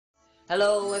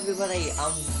Hello everybody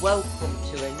and welcome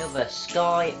to another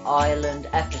Sky Island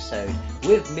episode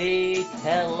with me,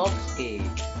 Pelovsky.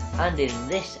 And in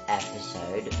this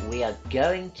episode we are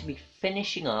going to be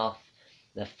finishing off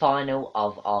the final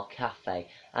of our cafe.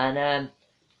 And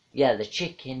yeah, the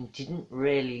chicken didn't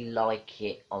really like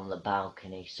it on the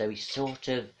balcony, so he's sort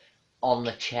of on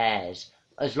the chairs.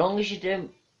 As long as you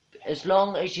don't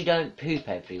poop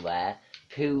everywhere,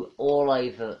 poo all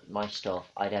over my stuff,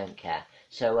 I don't care.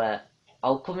 So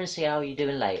I'll come and see how you're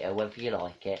doing later, whether you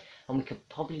like it, and we could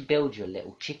probably build you a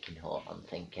little chicken hut, I'm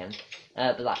thinking,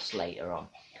 but that's later on.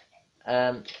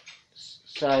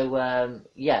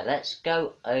 Yeah, let's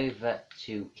go over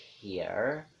to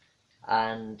here,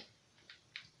 and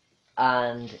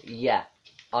yeah,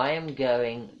 I am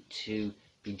going to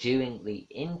be doing the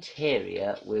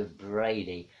interior with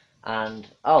Braidey, and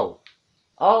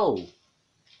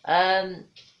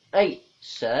hey,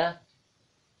 sir.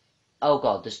 Oh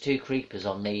god, there's two creepers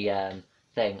on the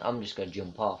thing. I'm just gonna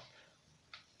jump off.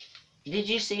 Did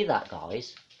you see that,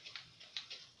 guys?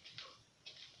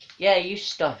 Yeah, you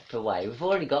step away. We've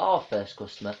already got our first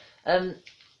customer.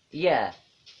 Yeah.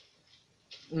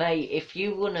 Mate, if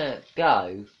you wanna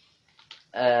go,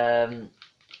 and,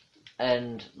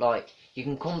 like, you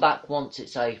can come back once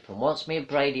it's open. Once me and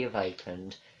Brady have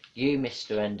opened, you,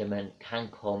 Mr. Enderman, can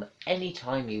come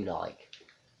anytime you like.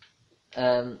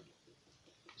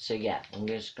 So yeah, I'm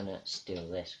just gonna steal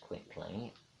this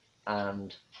quickly,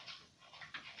 and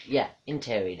yeah,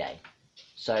 interior day.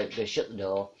 So go shut the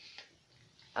door,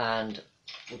 and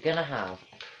we're gonna have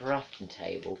a crafting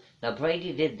table. Now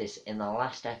Brady did this in the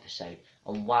last episode,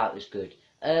 and wow, it was good.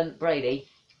 Brady,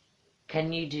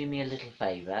 can you do me a little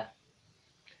favour?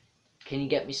 Can you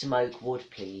get me some oak wood,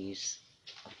 please?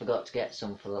 I forgot to get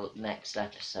some for the next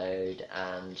episode,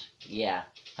 and yeah,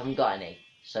 haven't got any.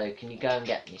 So can you go and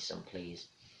get me some, please?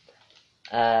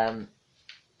 So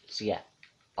yeah,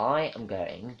 I am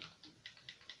going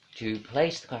to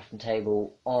place the crafting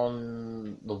table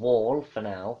on the wall for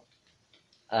now.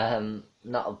 Not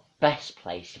the best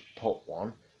place to put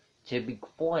one, to be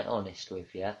quite honest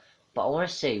with you, but I want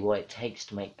to see what it takes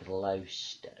to make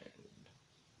glowstone.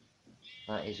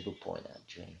 That is a good point,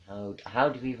 actually. How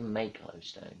do we even make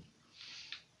glowstone?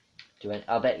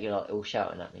 I bet you're like all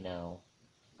shouting at me now,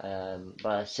 but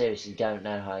I seriously don't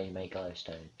know how you make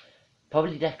glowstone.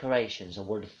 Probably decorations, I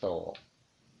would have thought.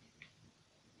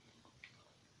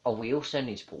 Oh, we also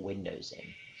need to put windows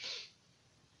in.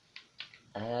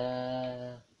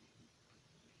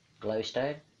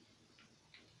 Glowstone?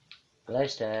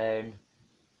 Glowstone.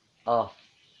 Oh,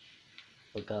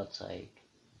 for God's sake.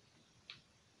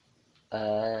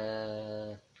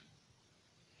 Where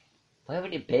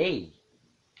would it be?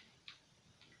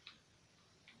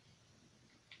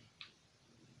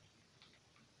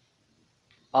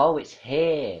 Oh, it's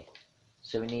here.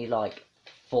 So we need like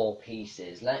 4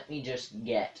 pieces. Let me just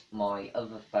get my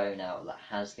other phone out that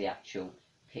has the actual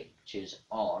pictures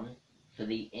on for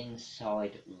the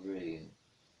inside room.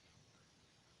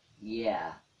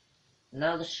 Yeah.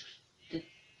 Now it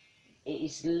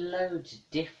is loads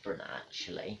different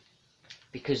actually,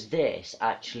 because this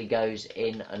actually goes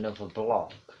in another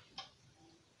block.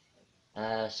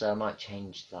 So I might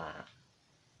change that,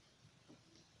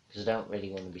 because I don't really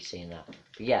want to be seeing that.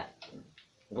 But yeah,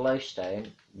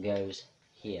 glowstone goes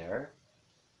here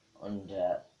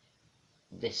under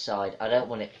this side. I don't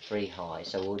want it 3 high,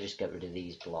 so we'll just get rid of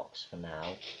these blocks for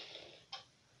now.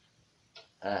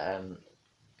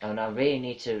 And I really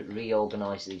need to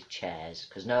reorganise these chairs,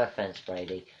 because no offence,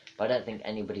 Brady, but I don't think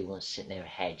anybody wants to sit near a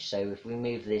hedge. So if we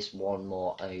move this one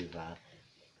more over,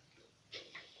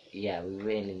 yeah, we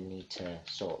really need to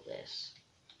sort this.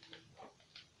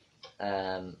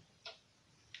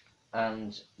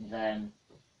 And then,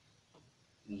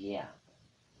 yeah.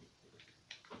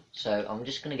 So I'm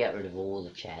just going to get rid of all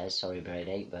the chairs, sorry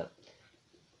Brady, but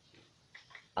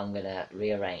I'm going to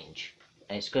rearrange.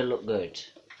 And it's going to look good.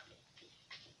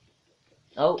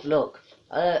 Oh, look,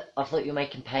 I thought you were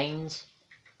making panes,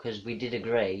 because we did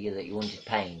agree that you wanted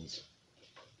panes.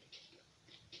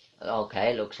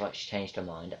 Okay, looks like she changed her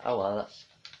mind. Oh well,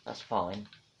 that's fine.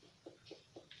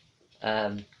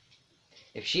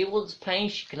 If she wants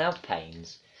panes, she can have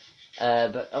panes,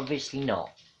 but obviously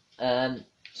not.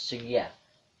 So yeah,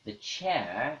 the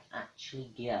chair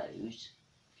actually goes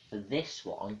for this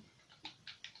one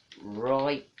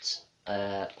right.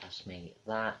 Pass me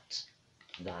that.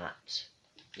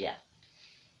 Yeah.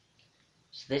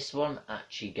 So this one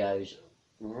actually goes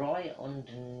right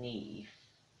underneath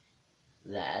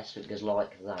there, so it goes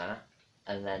like that,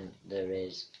 and then there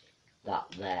is that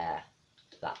there,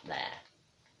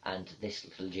 and this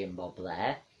little Jim Bob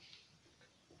there.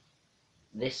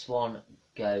 this one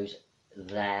goes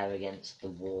there against the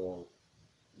wall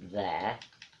there,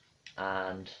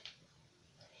 and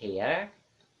here.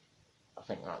 I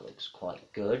think that looks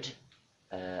quite good.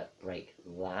 Break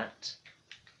that.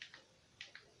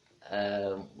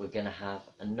 We're going to have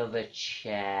another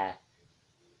chair.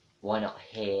 Why not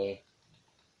here,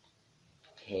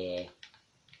 here,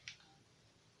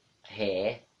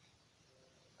 here,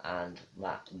 and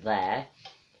that there.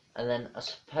 And then I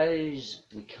suppose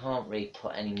we can't really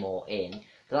put any more in,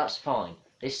 but that's fine.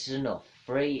 This is enough.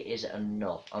 3 is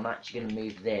enough. I'm actually going to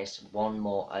move this one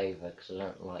more over because I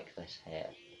don't like this here.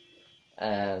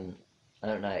 I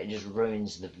don't know, it just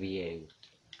ruins the view.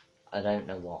 I don't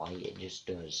know why, it just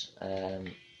does.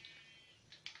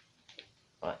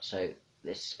 Right, so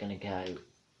this is going to go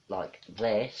like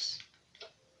this.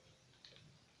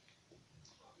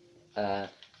 I'm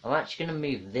actually going to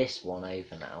move this one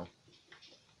over now.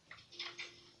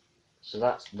 So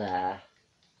that's there.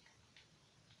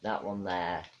 That one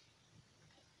there.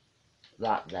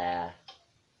 That there.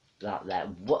 That there.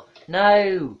 What?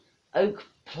 No! Oak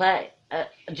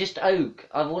just oak.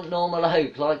 I want normal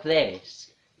oak like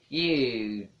this.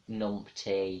 You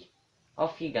numpty.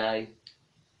 Off you go.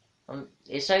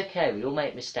 It's okay, we all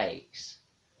make mistakes.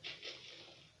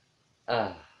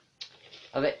 I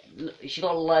bet she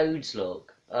got loads,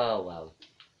 look. Oh well.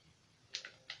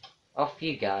 Off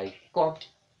you go. Go on.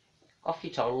 Off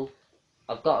you toddle.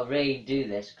 I've got to redo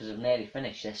this because I've nearly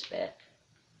finished this bit.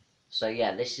 So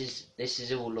yeah, this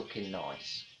is all looking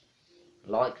nice.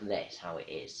 Like this, how it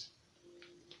is.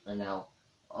 And now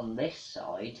on this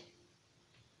side,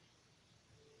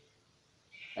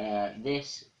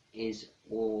 this is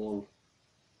all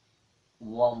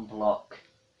one block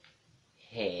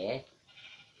here,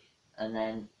 and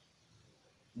then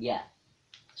yeah,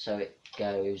 so it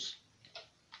goes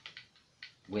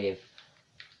with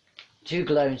 2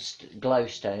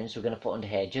 glowstones we're going to put under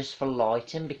here just for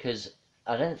lighting, because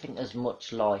I don't think there's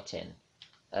much lighting,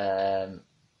 and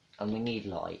we need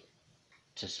light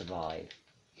to survive.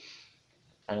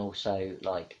 And also,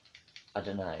 like, I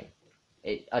don't know,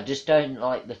 I just don't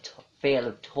like the feel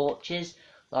of torches.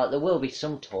 Like, there will be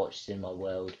some torches in my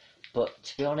world, but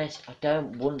to be honest, I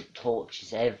don't want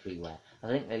torches everywhere. I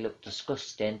think they look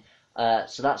disgusting.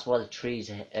 So that's why the trees,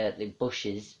 the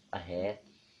bushes are here,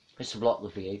 just to block the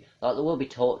view. Like, there will be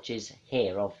torches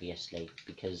here, obviously,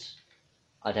 because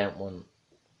I don't want,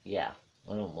 yeah,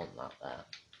 I don't want that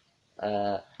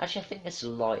there. Actually, I think this is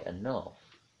light enough.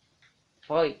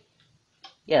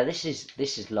 Yeah, this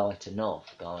is light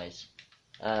enough, guys.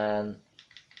 So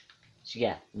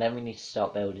yeah, then we need to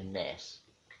start building this.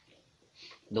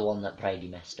 The one that Braidey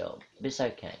messed up. But it's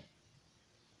okay.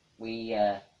 We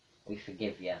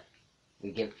forgive you.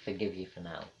 Forgive you for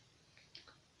now.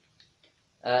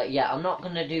 Yeah, I'm not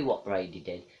going to do what Braidey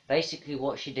did. Basically,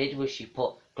 what she did was she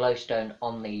put glowstone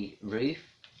on the roof.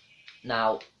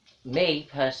 Now, me,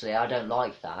 personally, I don't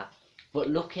like that. But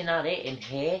looking at it in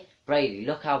here, Braidey,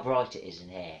 look how bright it is in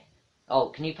here. Oh,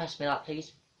 can you pass me that,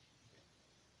 please?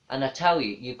 And I tell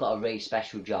you, you've got a really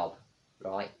special job,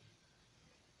 right?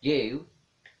 You,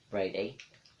 Braidey,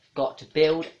 got to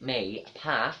build me a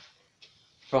path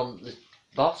from the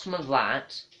bottom of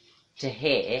that to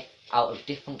here out of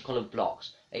different coloured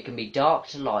blocks. It can be dark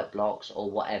to light blocks or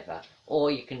whatever,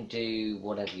 or you can do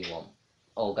whatever you want,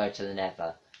 or go to the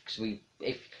nether.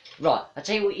 Right, I'll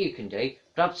tell you what you can do.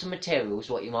 Grab some materials,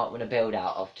 what you might want to build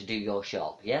out of to do your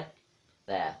shop, yeah?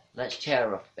 There, let's cheer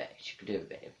her up a bit. She could do a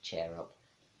bit of cheer up.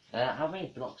 How many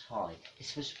blocks high?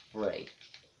 This was 3.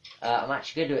 I'm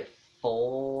actually going to do it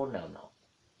 4. No, I'm not.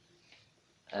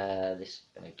 This is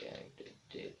going to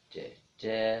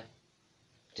go.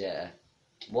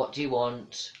 What do you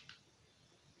want?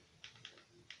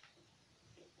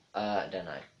 I don't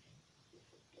know.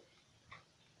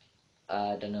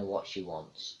 I don't know what she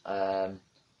wants.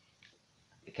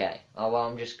 Okay. Oh well,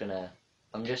 I'm just gonna.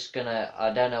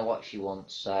 I don't know what she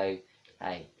wants. So,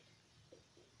 hey.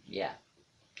 Yeah.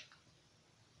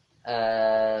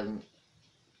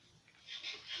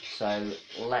 So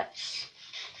let's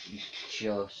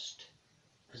just,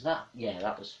 because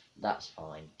that's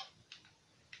fine.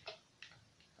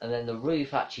 And then the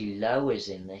roof actually lowers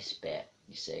in this bit,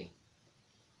 you see.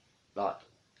 Like,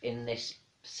 in this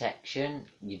section,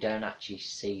 you don't actually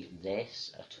see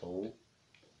this at all.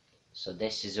 So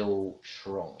this is all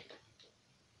shrunk.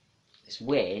 It's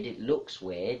weird, it looks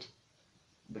weird,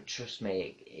 but trust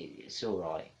me, it's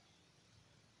alright.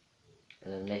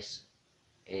 And then this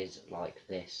is like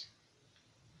this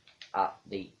at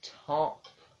the top,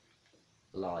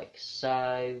 like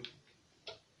so.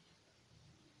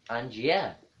 And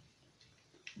yeah,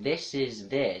 this is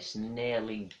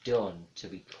nearly done, to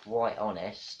be quite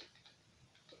honest.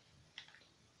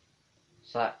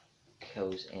 So that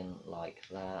goes in like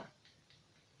that.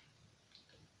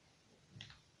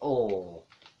 Oh,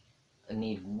 I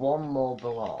need one more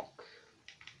block.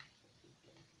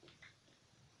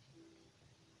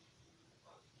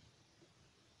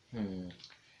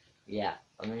 Yeah,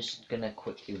 I'm just gonna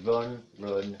quickly run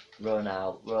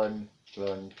out, run.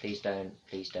 Please don't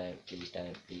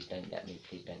get me,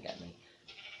 please don't get me.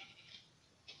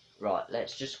 Right,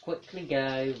 let's just quickly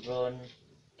go, run,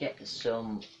 get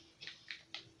some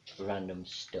random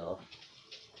stuff,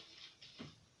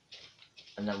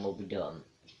 and then we'll be done.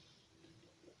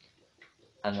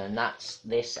 And then that's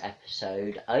this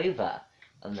episode over,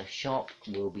 and the shop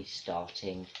will be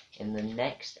starting in the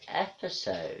next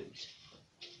episode.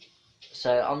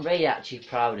 So I'm really actually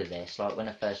proud of this. Like, when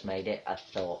I first made it, I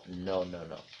thought, no.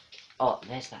 Oh,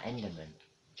 there's that Enderman.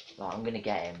 Right, I'm gonna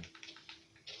get him.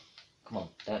 Come on,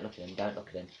 don't look at him.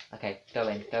 Okay, go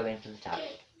in for the tap.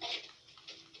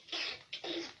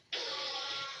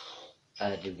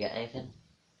 Did we get anything?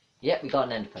 Yep, we got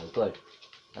an ender pearl, good.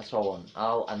 That's what I want.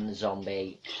 Oh, and the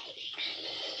zombie.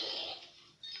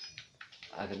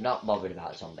 I'm not bothered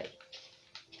about zombie.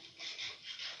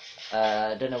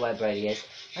 I don't know where Braidey is.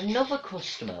 Another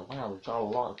customer. Wow, we've got a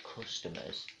lot of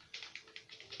customers.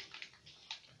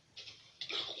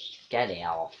 Get it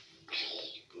off.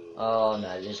 Oh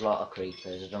no, there's a lot of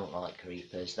creepers. I don't like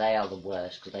creepers. They are the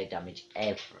worst because they damage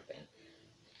everything.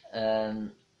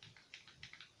 I'm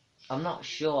not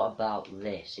sure about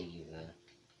this either.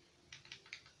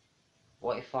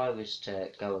 What if I was to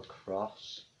go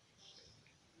across?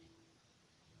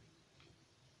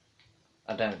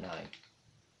 I don't know.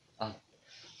 I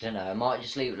don't know. I might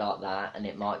just leave it like that, and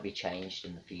it might be changed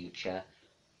in the future.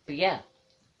 But yeah,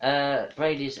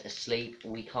 Brady's asleep.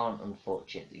 We can't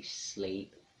unfortunately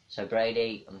sleep. So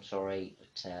Braidey, I'm sorry,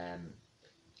 but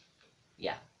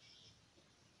yeah,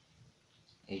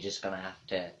 you're just gonna have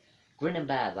to grin and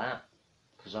bear that,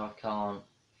 because I can't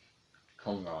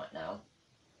come right now.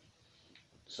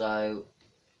 So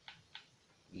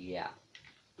yeah,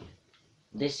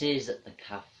 this is the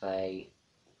cafe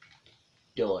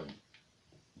done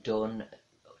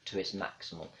to its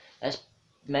maximum. Let's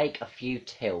make a few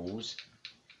tills,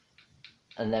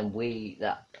 and then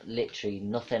that literally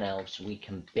nothing else we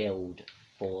can build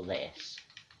for this.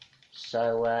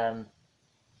 So we're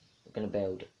going to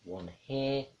build one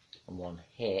here and one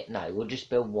here. No, we'll just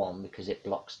build one because it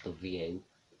blocks the view,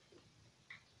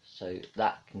 so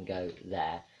that can go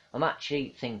there. I'm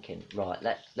actually thinking, right,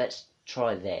 let's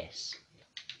try this,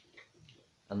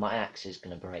 and my axe is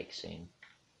going to break soon.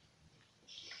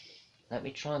 Let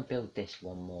me try and build this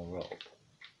one more up.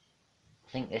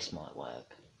 I think this might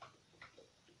work.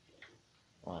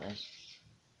 Right,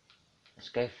 let's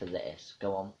go for this.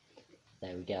 Go on.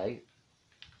 There we go.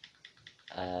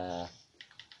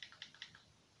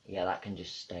 Yeah, that can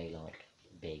just stay like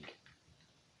big.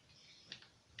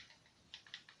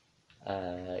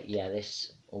 Yeah,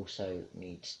 this also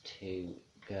needs to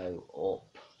go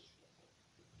up.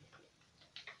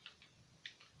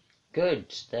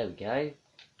 Good, there we go.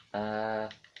 I'm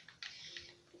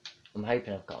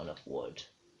hoping I've got enough wood.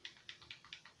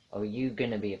 Oh, you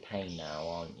gonna be a pain now,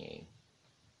 aren't you?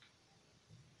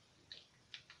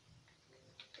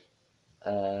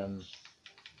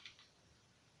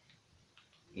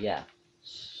 Yeah.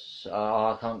 So,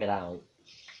 oh, I can't get out.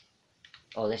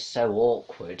 Oh, this is so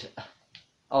awkward.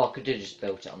 Oh, I could have just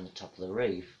built it on the top of the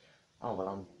roof. Oh,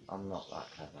 well, I'm not that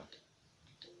clever.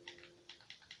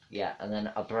 Yeah, and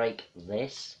then I break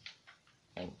this.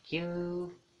 Thank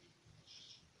you.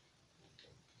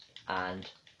 And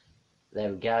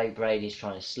there we go. Brady's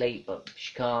trying to sleep, but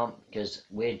she can't because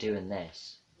we're doing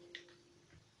this.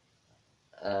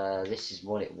 This is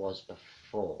what it was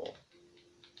before.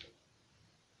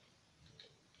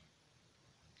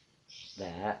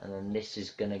 There, and then this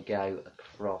is gonna go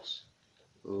across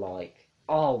like...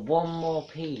 Oh, one more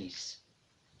piece.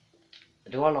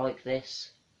 Do I like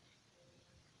this?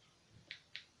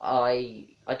 I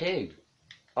do.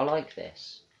 I like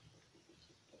this.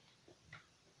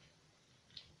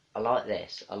 I like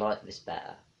this. I like this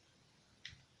better.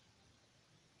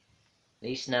 At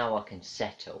least now I can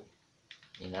settle,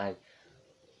 you know,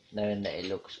 knowing that it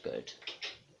looks good.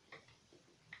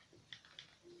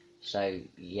 So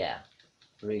yeah,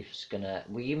 roof's gonna...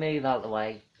 Will you move out of the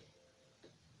way?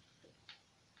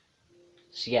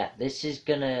 So yeah, this is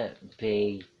gonna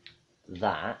be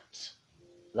that.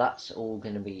 That's all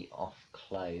gonna be off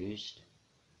closed.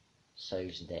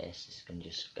 So's this. It's gonna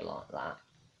just go like that.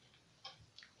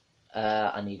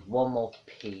 I need one more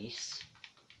piece.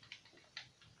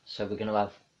 So we're gonna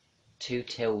have 2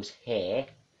 tills here.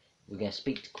 We're going to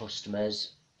speak to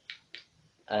customers.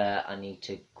 I need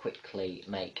to quickly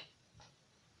make,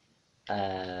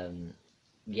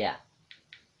 yeah,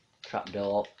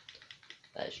 trapdoor.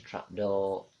 That's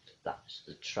trapdoor. That's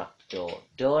the trapdoor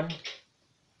done.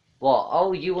 What?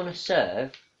 Oh, you want to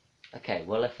serve? Okay,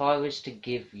 well, if I was to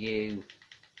give you...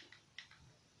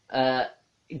 do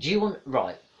you want...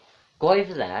 Right, go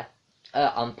over there.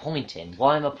 I'm pointing.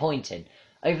 Why am I pointing?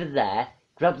 Over there,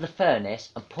 grab the furnace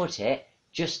and put it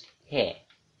just here.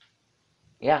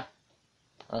 Yeah?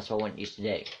 That's what I want you to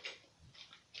do.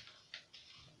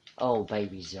 Oh,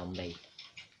 baby zombie.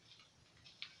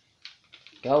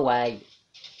 Go away.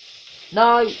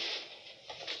 No!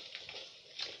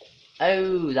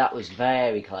 Oh, that was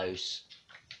very close.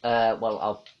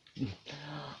 Well,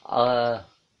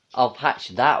 I'll patch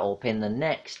that up in the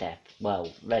next step.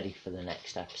 Well, ready for the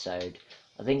next episode.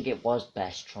 I think it was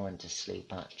best trying to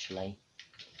sleep, actually.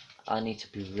 I need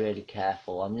to be really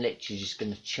careful. I'm literally just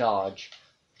going to charge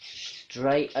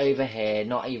straight over here,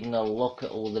 not even going to look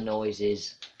at all the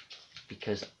noises,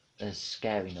 because there's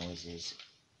scary noises.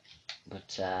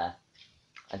 But, I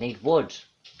need wood.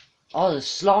 Oh, there's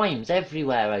slimes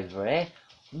everywhere over here.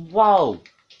 Whoa!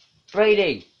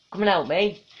 Braidey, come and help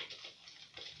me.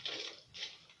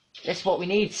 That's what we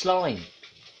need, slime.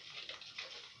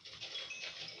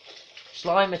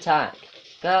 Slime attack.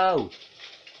 Go.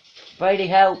 Braidey,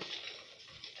 help.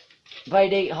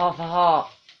 Braidey, half a heart.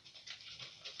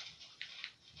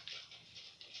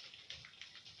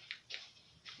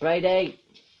 Braidey.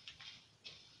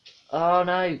 Oh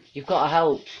no, you've got to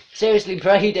help. Seriously,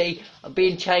 Braidey, I'm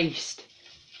being chased.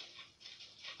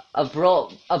 I've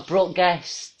brought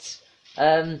guests.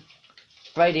 Braidey,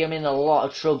 I'm in a lot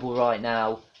of trouble right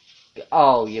now.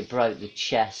 Oh, you broke the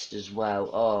chest as well.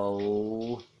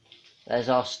 Oh, there's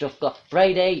our stuff got.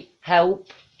 Braidey,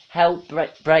 help, help,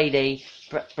 Braidey,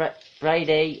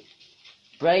 Braidey,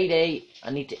 Braidey. I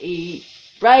need to eat.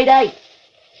 Braidey,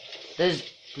 there's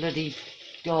bloody.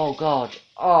 Oh God.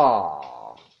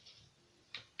 Oh.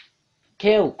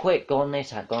 Kill, quick, go on the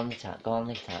attack, go on the attack, go on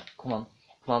the attack. Come on,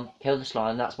 come on, kill the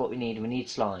slime, that's what we need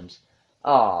slimes.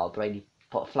 Oh, Braidey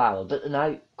put a flower, but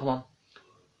no, come on.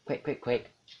 Quick, quick,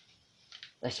 quick.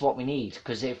 That's what we need,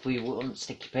 because if we want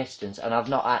sticky pistons, and I've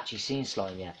not actually seen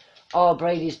slime yet. Oh,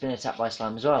 Braidey's been attacked by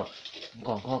slime as well.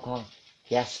 Come on, come on, come on.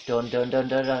 Yes, done, done, done,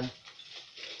 done, done.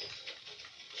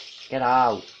 Get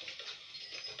out.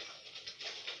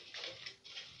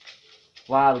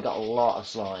 Wow, we got a lot of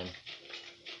slime.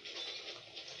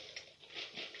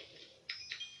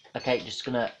 Okay, just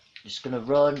gonna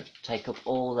run, take up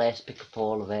all this, pick up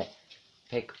all of it,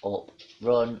 pick up,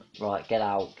 run, right, get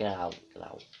out, get out, get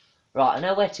out. Right, I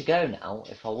know where to go now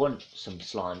if I want some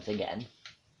slimes again.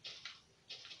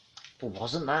 But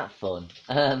wasn't that fun?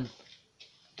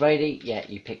 Braidey, yeah,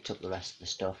 you picked up the rest of the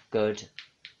stuff, good.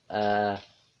 I'm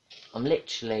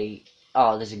literally,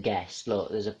 oh, there's a guest, look,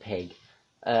 there's a pig.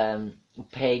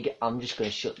 Pig, I'm just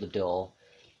gonna shut the door,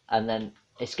 and then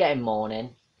it's getting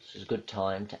morning. This is a good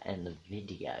time to end the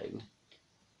video.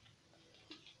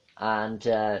 And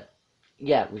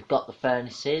yeah, we've got the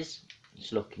furnaces.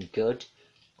 It's looking good.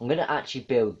 I'm going to actually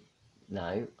build... No,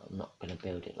 I'm not going to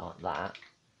build it like that.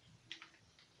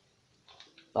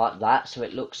 Like that, so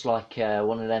it looks like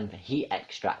one of them heat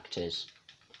extractors.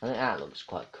 I think that looks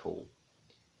quite cool.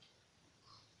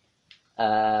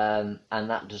 And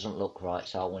that doesn't look right,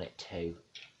 so I want it too.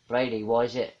 Braidey, why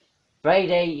is it...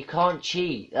 Braidey, you can't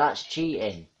cheat. That's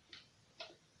cheating.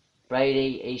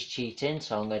 Braidey is cheating,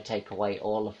 so I'm going to take away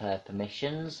all of her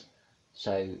permissions.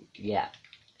 So, yeah,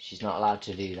 she's not allowed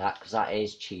to do that, because that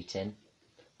is cheating.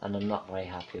 And I'm not very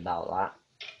happy about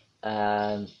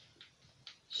that.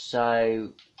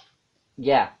 So,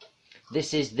 yeah,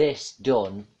 this is this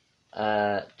done.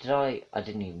 I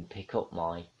didn't even pick up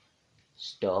my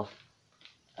stuff.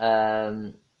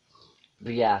 But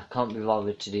yeah, I can't be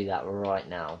bothered to do that right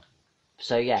now.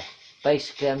 So, yeah,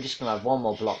 basically I'm just going to have one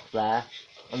more block there.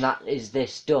 And that is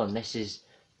this done. This is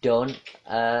done.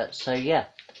 So yeah,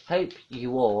 hope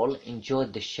you all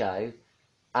enjoyed the show.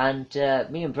 And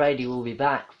me and Braidey will be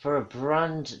back for a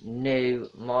brand new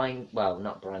well,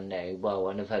 not brand new, well,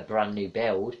 another brand new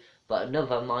build, but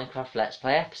another Minecraft Let's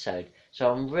Play episode.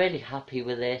 So I'm really happy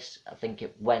with this. I think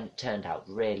it turned out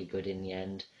really good in the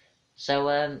end.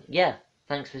 So yeah,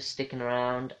 thanks for sticking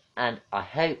around, and I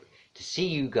hope to see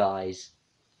you guys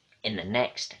in the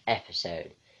next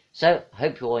episode. So,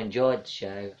 hope you all enjoyed the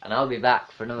show, and I'll be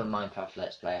back for another Minecraft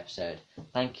Let's Play episode.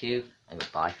 Thank you, and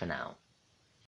goodbye for now.